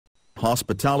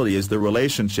Hospitality is the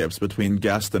relationships between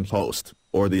guest and host,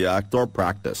 or the act or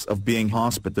practice of being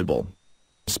hospitable.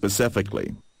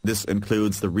 Specifically, this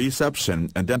includes the reception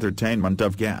and entertainment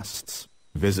of guests,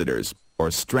 visitors,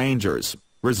 or strangers,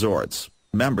 resorts,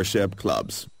 membership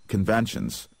clubs,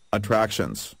 conventions,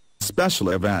 attractions, special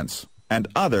events, and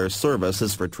other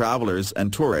services for travelers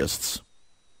and tourists.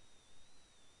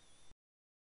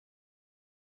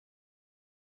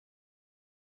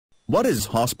 What is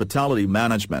hospitality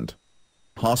management?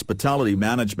 Hospitality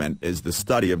management is the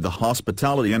study of the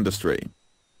hospitality industry.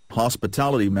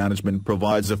 Hospitality management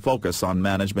provides a focus on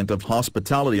management of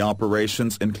hospitality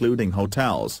operations including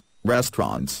hotels,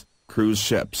 restaurants, cruise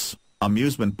ships,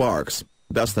 amusement parks,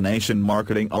 destination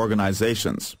marketing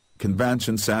organizations,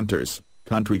 convention centers,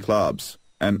 country clubs,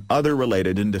 and other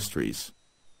related industries.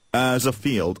 As a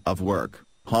field of work,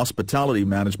 hospitality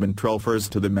management refers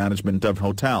to the management of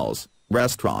hotels,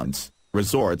 restaurants,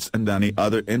 resorts and any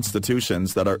other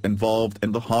institutions that are involved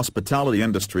in the hospitality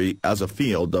industry as a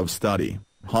field of study.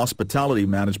 Hospitality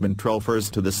management refers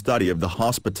to the study of the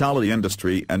hospitality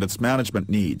industry and its management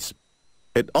needs.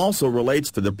 It also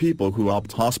relates to the people who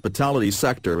opt hospitality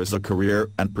sector as a career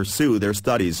and pursue their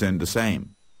studies in the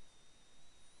same.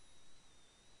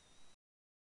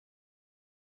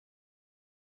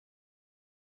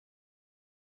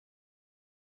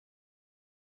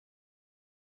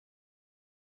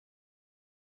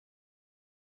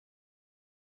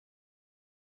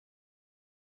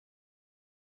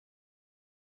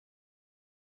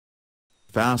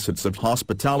 Facets of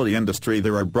hospitality industry.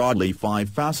 There are broadly 5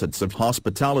 facets of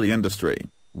hospitality industry.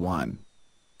 1.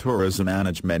 Tourism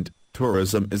management.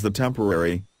 Tourism is the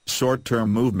temporary,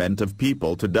 short-term movement of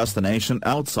people to destination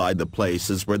outside the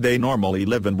places where they normally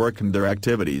live and work and their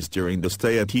activities during the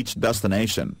stay at each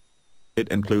destination. It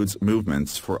includes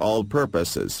movements for all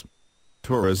purposes.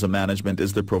 Tourism management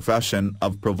is the profession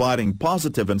of providing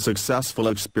positive and successful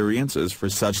experiences for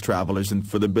such travelers and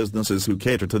for the businesses who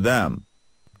cater to them.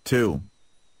 2.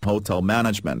 Hotel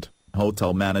management.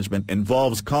 Hotel management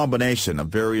involves combination of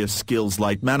various skills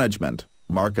like management,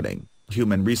 marketing,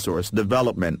 human resource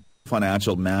development,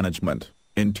 financial management,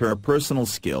 interpersonal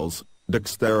skills,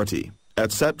 dexterity,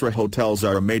 etc. Hotels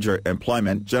are a major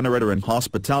employment generator in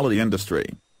hospitality industry.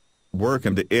 Work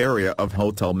in the area of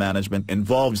hotel management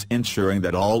involves ensuring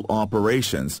that all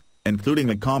operations,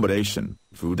 including accommodation,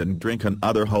 food and drink and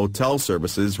other hotel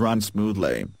services run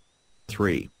smoothly.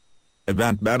 3.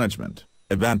 Event management.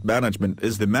 Event management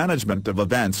is the management of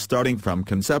events starting from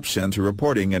conception to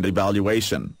reporting and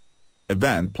evaluation.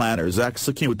 Event planners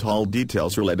execute all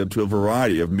details related to a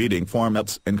variety of meeting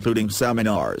formats including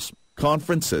seminars,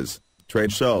 conferences,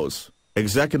 trade shows,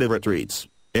 executive retreats,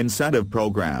 incentive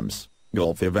programs,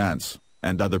 golf events,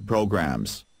 and other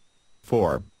programs.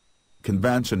 4.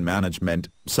 Convention management.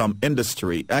 Some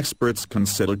industry experts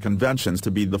consider conventions to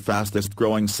be the fastest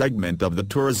growing segment of the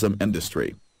tourism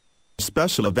industry.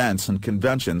 Special events and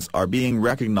conventions are being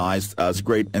recognized as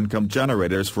great income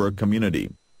generators for a community.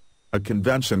 A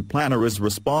convention planner is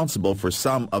responsible for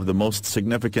some of the most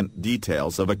significant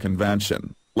details of a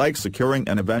convention, like securing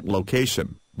an event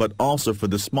location, but also for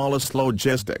the smallest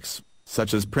logistics,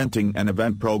 such as printing an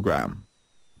event program.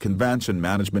 Convention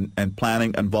management and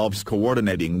planning involves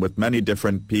coordinating with many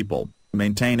different people,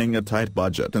 maintaining a tight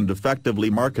budget and effectively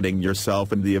marketing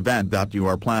yourself and the event that you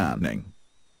are planning.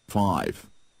 5.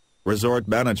 Resort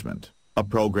management, a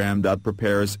program that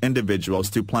prepares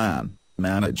individuals to plan,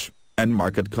 manage, and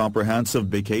market comprehensive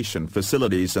vacation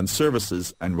facilities and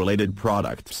services and related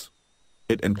products.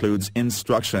 It includes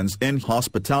instructions in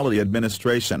hospitality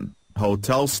administration,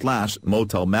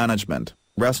 hotel/motel management,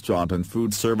 restaurant and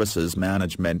food services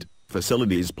management,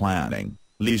 facilities planning,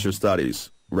 leisure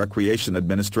studies, recreation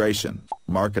administration,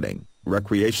 marketing,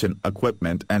 recreation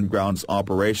equipment and grounds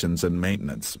operations and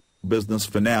maintenance, business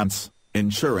finance,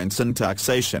 insurance and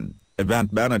taxation,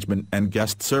 event management and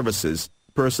guest services,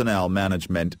 personnel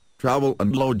management, travel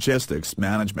and logistics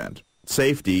management,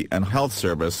 safety and health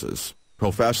services,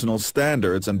 professional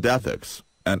standards and ethics,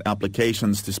 and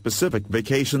applications to specific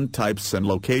vacation types and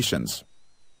locations.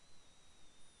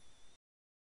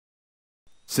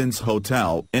 Since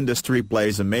hotel industry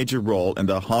plays a major role in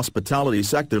the hospitality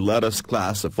sector, let us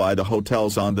classify the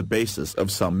hotels on the basis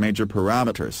of some major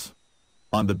parameters.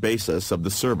 On the basis of the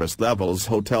service levels,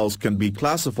 hotels can be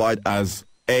classified as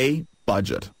A.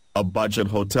 Budget. A budget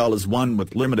hotel is one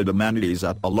with limited amenities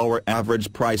at a lower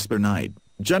average price per night,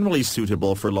 generally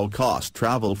suitable for low-cost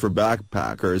travel for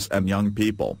backpackers and young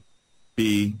people.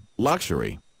 B.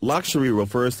 Luxury. Luxury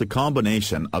refers to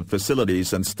combination of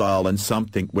facilities and style and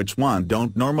something which one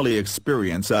don't normally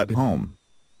experience at home.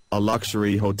 A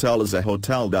luxury hotel is a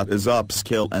hotel that is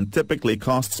upscale and typically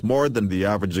costs more than the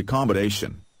average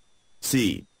accommodation.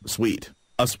 C. Suite.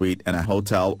 A suite in a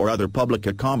hotel or other public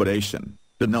accommodation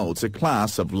denotes a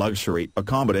class of luxury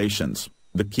accommodations,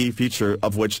 the key feature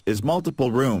of which is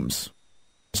multiple rooms.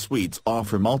 Suites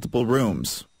offer multiple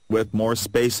rooms, with more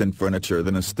space and furniture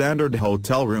than a standard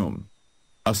hotel room.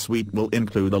 A suite will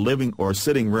include a living or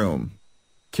sitting room.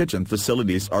 Kitchen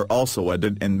facilities are also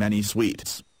added in many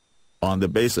suites. On the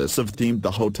basis of theme,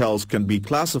 the hotels can be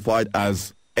classified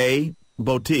as A.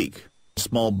 Boutique,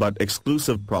 small but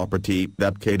exclusive property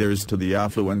that caters to the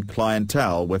affluent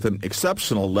clientele with an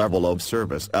exceptional level of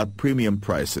service at premium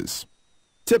prices.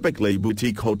 Typically,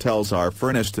 boutique hotels are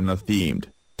furnished in a themed,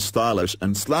 stylish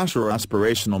and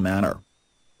aspirational manner.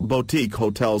 Boutique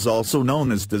hotels, also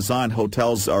known as design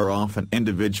hotels, are often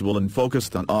individual and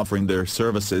focused on offering their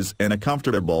services in a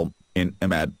comfortable,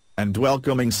 intimate, and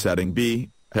welcoming setting. B.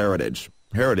 Heritage.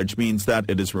 Heritage means that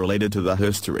it is related to the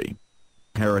history.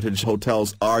 Heritage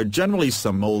hotels are generally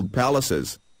some old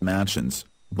palaces, mansions,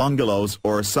 bungalows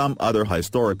or some other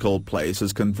historical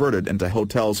places converted into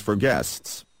hotels for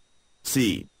guests.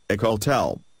 C.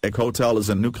 Ecohotel. Ecohotel is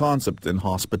a new concept in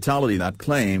hospitality that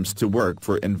claims to work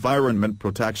for environment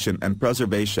protection and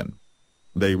preservation.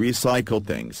 They recycle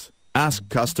things, ask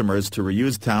customers to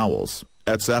reuse towels,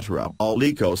 etc. All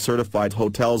eco-certified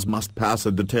hotels must pass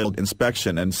a detailed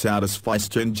inspection and satisfy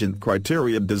stringent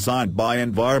criteria designed by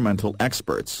environmental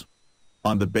experts.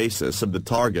 On the basis of the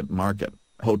target market,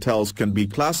 hotels can be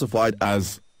classified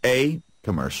as A.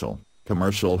 Commercial.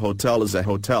 Commercial hotel is a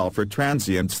hotel for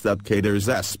transients that caters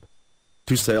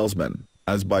to salesmen,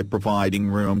 as by providing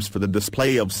rooms for the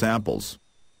display of samples.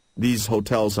 These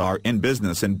hotels are in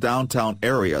business in downtown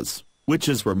areas, which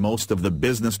is where most of the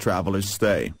business travelers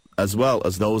stay, as well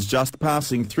as those just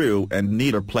passing through and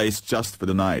need a place just for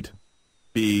the night.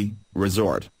 B.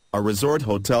 Resort. A resort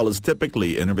hotel is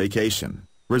typically in a vacation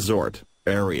resort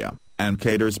area, and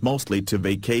caters mostly to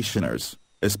vacationers,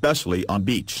 especially on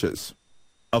beaches.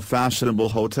 A fashionable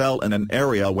hotel in an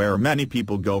area where many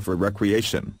people go for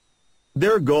recreation.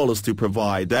 Their goal is to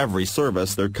provide every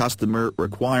service their customer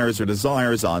requires or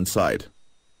desires on site.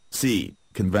 C.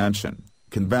 Convention.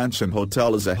 Convention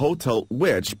hotel is a hotel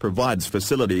which provides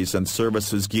facilities and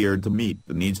services geared to meet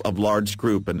the needs of large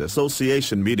group and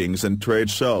association meetings and trade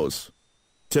shows.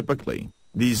 Typically,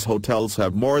 these hotels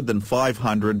have more than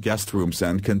 500 guest rooms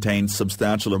and contain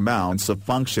substantial amounts of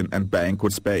function and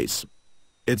banquet space.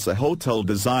 It's a hotel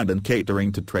designed and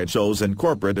catering to trade shows and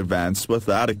corporate events with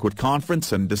adequate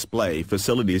conference and display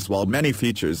facilities. While many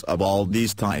features of all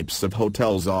these types of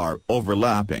hotels are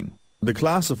overlapping, the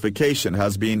classification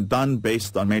has been done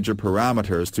based on major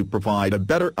parameters to provide a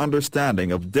better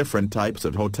understanding of different types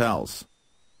of hotels.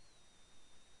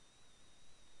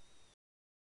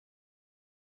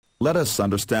 Let us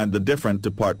understand the different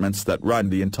departments that run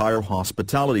the entire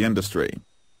hospitality industry.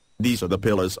 These are the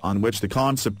pillars on which the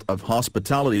concept of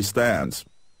hospitality stands.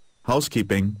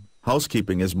 Housekeeping.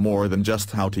 Housekeeping is more than just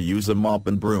how to use a mop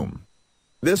and broom.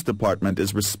 This department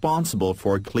is responsible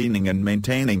for cleaning and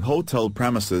maintaining hotel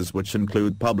premises, which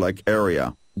include public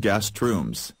area, guest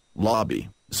rooms, lobby,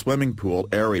 swimming pool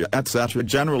area, etc.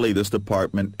 Generally, this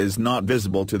department is not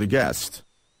visible to the guest.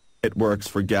 It works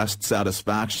for guest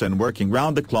satisfaction, working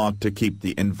round the clock to keep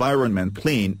the environment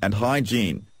clean and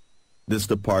hygiene. This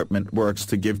department works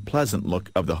to give pleasant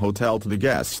look of the hotel to the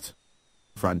guest.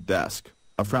 Front desk.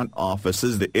 A front office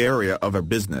is the area of a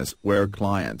business where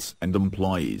clients and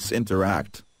employees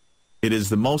interact. It is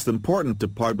the most important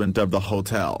department of the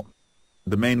hotel.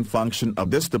 The main function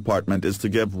of this department is to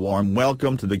give warm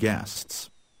welcome to the guests.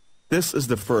 This is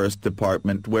the first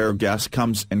department where guests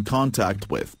comes in contact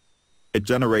with. It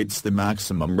generates the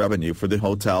maximum revenue for the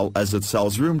hotel as it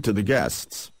sells room to the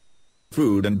guests.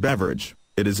 Food and beverage.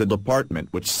 It is a department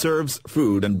which serves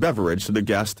food and beverage to the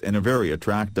guest in a very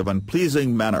attractive and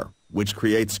pleasing manner, which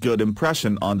creates good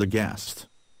impression on the guest.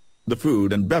 The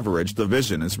food and beverage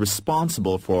division is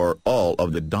responsible for all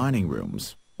of the dining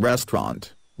rooms,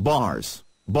 restaurant, bars,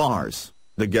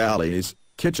 the galleys,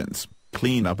 kitchens,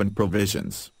 cleanup and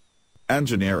provisions.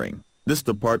 Engineering. This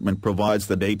department provides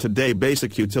the day-to-day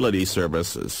basic utility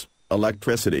services,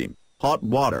 electricity, hot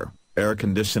water, air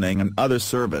conditioning and other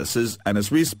services, and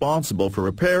is responsible for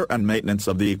repair and maintenance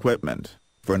of the equipment,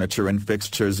 furniture and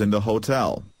fixtures in the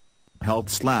hotel.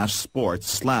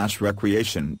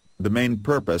 Health/sports/recreation. The main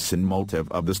purpose and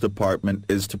motive of this department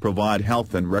is to provide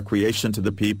health and recreation to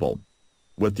the people.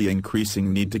 With the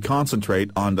increasing need to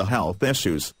concentrate on the health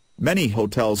issues, many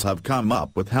hotels have come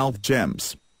up with health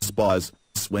gyms, spas,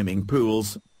 swimming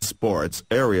pools, sports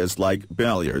areas like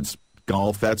billiards,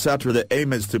 golf etc. The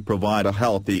aim is to provide a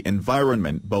healthy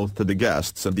environment both to the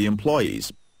guests and the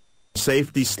employees.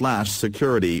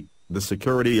 Safety/security, the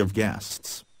security of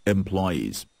guests,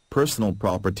 employees, personal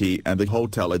property and the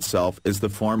hotel itself is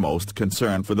the foremost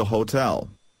concern for the hotel.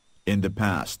 In the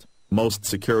past, most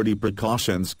security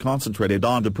precautions concentrated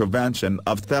on the prevention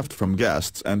of theft from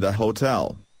guests and the hotel.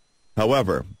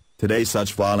 However, today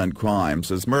such violent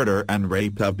crimes as murder and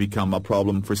rape have become a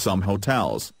problem for some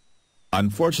hotels.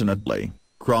 Unfortunately,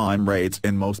 crime rates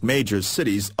in most major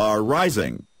cities are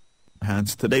rising.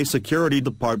 Hence today's security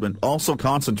department also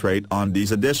concentrate on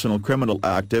these additional criminal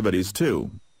activities too.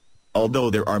 Although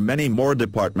there are many more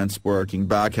departments working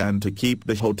backhand to keep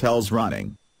the hotels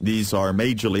running, these are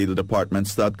majorly the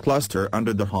departments that cluster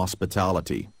under the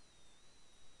hospitality.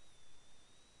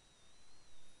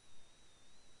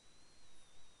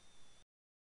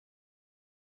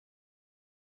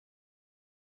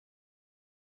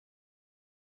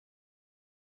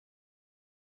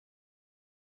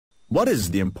 What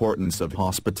is the importance of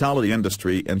hospitality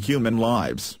industry in human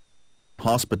lives?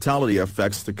 Hospitality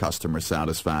affects the customer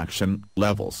satisfaction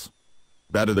levels.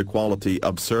 Better the quality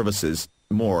of services,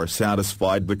 more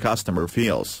satisfied the customer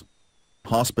feels.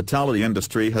 Hospitality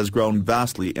industry has grown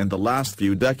vastly in the last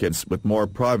few decades with more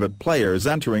private players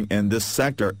entering in this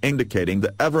sector, indicating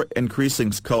the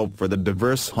ever-increasing scope for the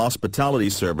diverse hospitality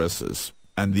services,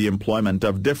 and the employment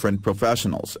of different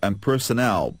professionals and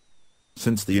personnel.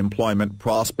 Since the employment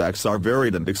prospects are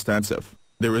varied and extensive,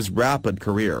 there is rapid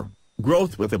career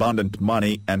growth with abundant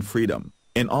money and freedom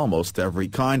in almost every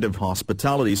kind of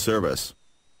hospitality service.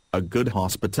 A good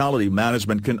hospitality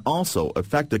management can also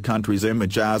affect a country's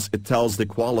image as it tells the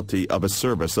quality of a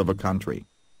service of a country.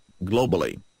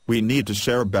 Globally, we need to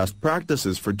share best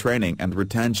practices for training and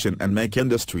retention and make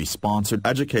industry-sponsored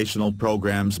educational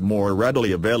programs more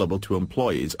readily available to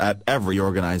employees at every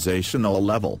organizational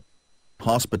level.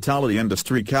 Hospitality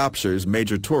industry captures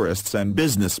major tourists and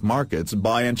business markets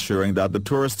by ensuring that the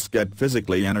tourists get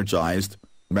physically energized,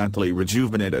 mentally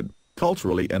rejuvenated,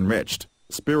 culturally enriched,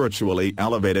 spiritually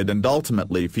elevated and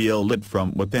ultimately feel lit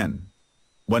from within.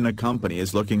 When a company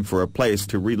is looking for a place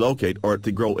to relocate or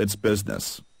to grow its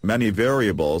business, many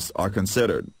variables are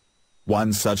considered.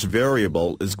 One such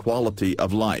variable is quality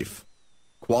of life.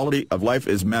 Quality of life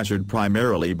is measured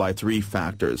primarily by three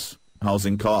factors: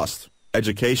 housing costs,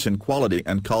 education quality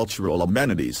and cultural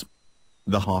amenities.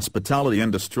 The hospitality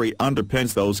industry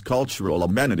underpins those cultural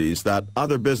amenities that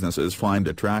other businesses find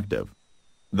attractive.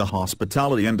 The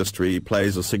hospitality industry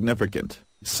plays a significant,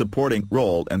 supporting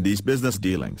role in these business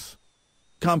dealings.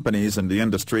 Companies in the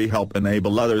industry help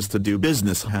enable others to do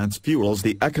business, hence fuels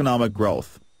the economic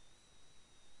growth.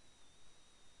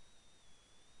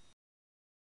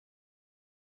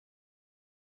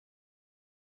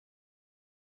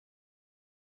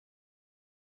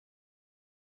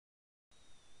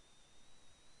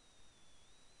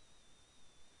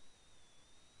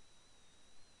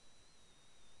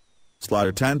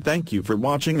 Slider 10. Thank you for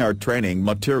watching our training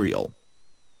material.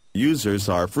 Users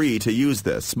are free to use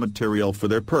this material for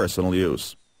their personal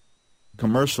use.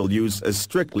 Commercial use is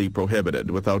strictly prohibited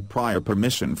without prior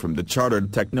permission from the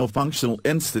Chartered Techno-Functional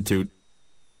Institute.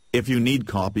 If you need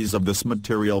copies of this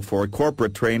material for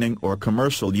corporate training or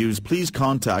commercial use, please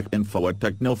contact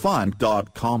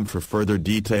info@technofunc.com for further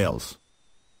details.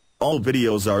 All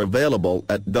videos are available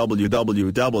at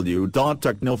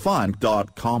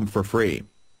www.technofunc.com for free.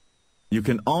 You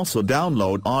can also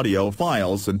download audio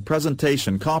files and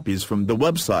presentation copies from the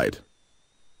website.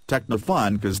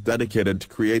 TechnoFunc is dedicated to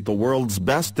create the world's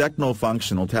best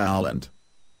techno-functional talent.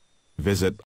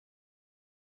 Visit